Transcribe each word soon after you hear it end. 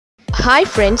Hi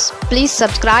friends, please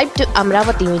subscribe to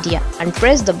Amaravathi Media and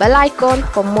press the bell icon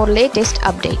for more latest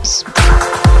updates.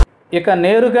 ఇక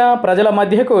నేరుగా ప్రజల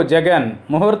మధ్యకు జగన్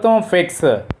ముహూర్తం fix.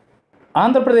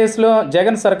 ఆంధ్రప్రదేశ్లో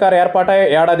జగన్ సర్కార్ ఏర్పాటై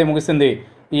ఏడాది ముగిసింది.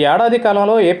 ఈ ఏడాది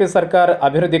కాలంలో ఏపీ సర్కార్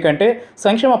అభివృద్ధి కంటే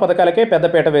సంక్షేమ పథకాలకే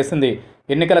పెద్దపీట వేసింది.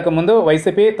 ఎన్నికలకు ముందు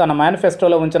వైసీపీ తన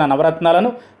మేనిఫెస్టోలో ఉంచిన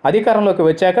నవరత్నాలను అధికారంలోకి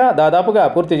వచ్చాక దాదాపుగా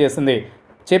పూర్తి చేసింది.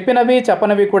 చెప్పినవి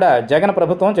చెప్పనివి కూడా జగన్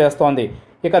ప్రభుత్వం చేస్తోంది.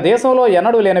 ఇక దేశంలో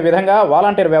ఎన్నడూ లేని విధంగా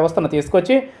వాలంటీర్ వ్యవస్థను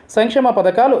తీసుకొచ్చి సంక్షేమ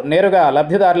పథకాలు నేరుగా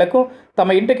లబ్ధిదారులకు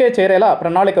తమ ఇంటికే చేరేలా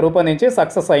ప్రణాళిక రూపొందించి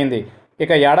సక్సెస్ అయింది.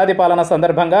 ఇక ఏడాది పాలన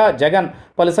సందర్భంగా జగన్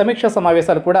పలు సమీక్ష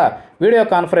సమావేశాలు కూడా వీడియో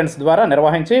కాన్ఫరెన్స్ ద్వారా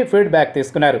నిర్వహించి ఫీడ్బ్యాక్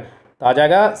తీసుకున్నారు.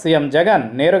 తాజాగా సీఎం జగన్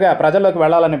నేరుగా ప్రజల్లోకి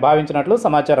వెళ్లాలని భావించినట్లు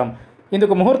సమాచారం.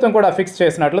 ఇందుకు ముహూర్తం కూడా ఫిక్స్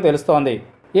చేసినట్లు తెలుస్తోంది.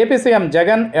 ఏపీ సీఎం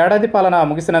జగన్ ఏడాది పాలన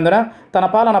ముగిసినందున తన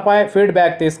పాలనపై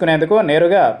ఫీడ్బ్యాక్ తీసుకునేందుకు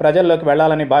నేరుగా ప్రజల్లోకి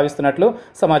వెళ్లాలని భావిస్తున్నట్లు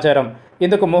సమాచారం.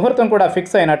 ఇందుకు ముహూర్తం కూడా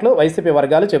ఫిక్స్ అయినట్లు వైసీపీ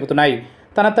వర్గాలు చెబుతున్నాయి.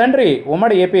 తన తండ్రి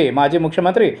ఉమ్మడి ఏపీ మాజీ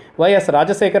ముఖ్యమంత్రి వైఎస్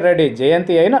రాజశేఖర రెడ్డి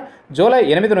జయంతి అయిన జూలై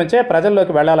 8 నుంచే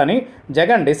ప్రజల్లోకి వెళ్లాలని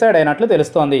జగన్ డిసైడ్ అయినట్లు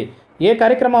తెలుస్తోంది. ఏ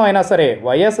కార్యక్రమం అయినా సరే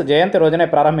వైఎస్ జయంతి రోజునే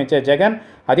ప్రారంభించే జగన్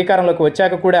అధికారంలోకి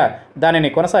వచ్చాక కూడా దానిని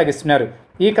కొనసాగిస్తున్నారు.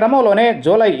 ఈ క్రమంలోనే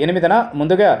జూలై 8న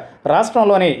ముందుగా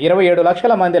రాష్ట్రంలోని 27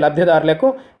 లక్షల మంది లబ్ధిదారులకు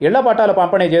ఇళ్ల పట్టాలు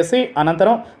పంపిణీ చేసి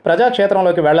అనంతరం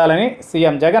ప్రజాక్షేత్రంలోకి వెళ్లాలని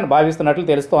సీఎం జగన్ భావిస్తున్నట్లు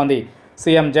తెలుస్తోంది.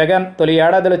 సీఎం జగన్ తొలి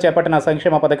ఏడాదిలో చేపట్టిన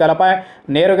సంక్షేమ పథకాలపై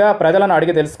నేరుగా ప్రజలను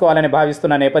అడిగి తెలుసుకోవాలని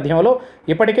భావిస్తున్న నేపథ్యంలో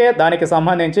ఇప్పటికే దానికి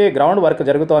సంబంధించి గ్రౌండ్ వర్క్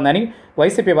జరుగుతోందని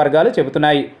వైసీపీ వర్గాలు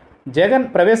చెబుతున్నాయి. జగన్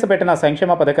ప్రవేశపెట్టిన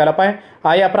సంక్షేమ పథకాలపై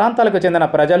ఆయా ప్రాంతాలకు చెందిన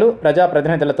ప్రజలు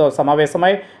ప్రజాప్రతినిధులతో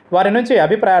సమావేశమై వారి నుంచి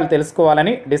అభిప్రాయాలు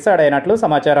తెలుసుకోవాలని డిసైడ్ అయినట్లు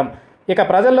సమాచారం. ఇక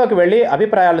ప్రజల్లోకి వెళ్లి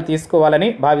అభిప్రాయాలు తీసుకోవాలని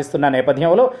భావిస్తున్న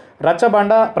నేపథ్యంలో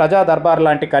రచ్చబండ, ప్రజా దర్బార్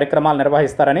లాంటి కార్యక్రమాలు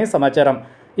నిర్వహిస్తారని సమాచారం.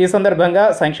 ఈ సందర్భంగా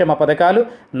సంక్షేమ పథకాలు,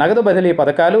 నగదు బదిలీ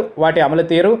పథకాలు, వాటి అమలు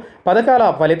తీరు, పథకాల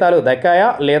ఫలితాలు దక్కాయా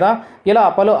లేదా ఇలా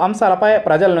పలు అంశాలపై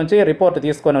ప్రజల నుంచి రిపోర్టు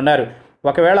తీసుకోనున్నారు.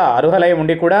 ఒకవేళ అర్హులై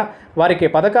ఉండి కూడా వారికి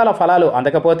పథకాల ఫలాలు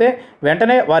అందకపోతే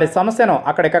వెంటనే వారి సమస్యను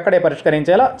అక్కడికక్కడే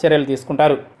పరిష్కరించేలా చర్యలు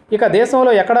తీసుకుంటారు. ఇక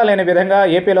దేశంలో ఎక్కడా లేని విధంగా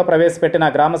ఏపీలో ప్రవేశపెట్టిన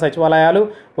గ్రామ సచివాలయాలు,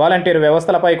 వాలంటీర్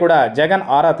వ్యవస్థలపై కూడా జగన్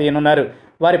ఆరా తీయనున్నారు.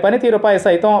 వారి పనితీరుపై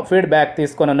సైతం ఫీడ్బ్యాక్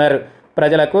తీసుకోనున్నారు.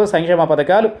 ప్రజలకు సంక్షేమ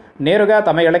పథకాలు నేరుగా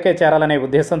తమ ఇళ్లకే చేరాలనే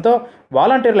ఉద్దేశంతో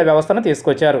వాలంటీర్ల వ్యవస్థను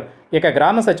తీసుకొచ్చారు. ఇక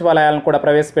గ్రామ సచివాలయాలను కూడా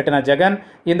ప్రవేశపెట్టిన జగన్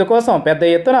ఇందుకోసం పెద్ద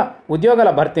ఎత్తున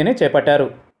ఉద్యోగాల భర్తీని చేపట్టారు.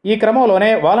 ఈ క్రమంలోనే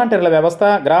వాలంటీర్ల వ్యవస్థ,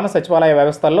 గ్రామ సచివాలయ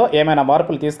వ్యవస్థల్లో ఏమైనా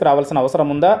మార్పులు తీసుకురావాల్సిన అవసరం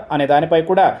ఉందా అనే దానిపై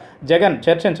కూడా జగన్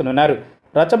చర్చించనున్నారు.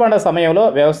 రచ్చబండ సమయంలో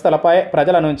వ్యవస్థలపై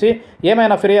ప్రజల నుంచి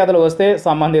ఏమైనా ఫిర్యాదులు వస్తే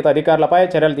సంబంధిత అధికారులపై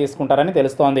చర్యలు తీసుకుంటారని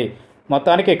తెలుస్తోంది.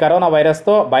 మొత్తానికి కరోనా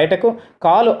వైరస్తో బయటకు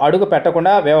కాలు అడుగు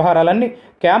పెట్టకుండా వ్యవహారాలన్నీ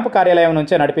క్యాంపు కార్యాలయం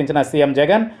నుంచే నడిపించిన సీఎం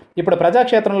జగన్ ఇప్పుడు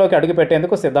ప్రజాక్షేత్రంలోకి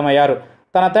అడుగుపెట్టేందుకు సిద్ధమయ్యారు.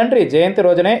 తన తండ్రి జయంతి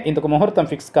రోజునే ఇందుకు ముహూర్తం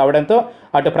ఫిక్స్ కావడంతో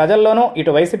అటు ప్రజల్లోనూ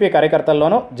ఇటు వైసీపీ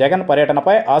కార్యకర్తల్లోనూ జగన్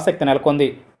పర్యటనపై ఆసక్తి నెలకొంది.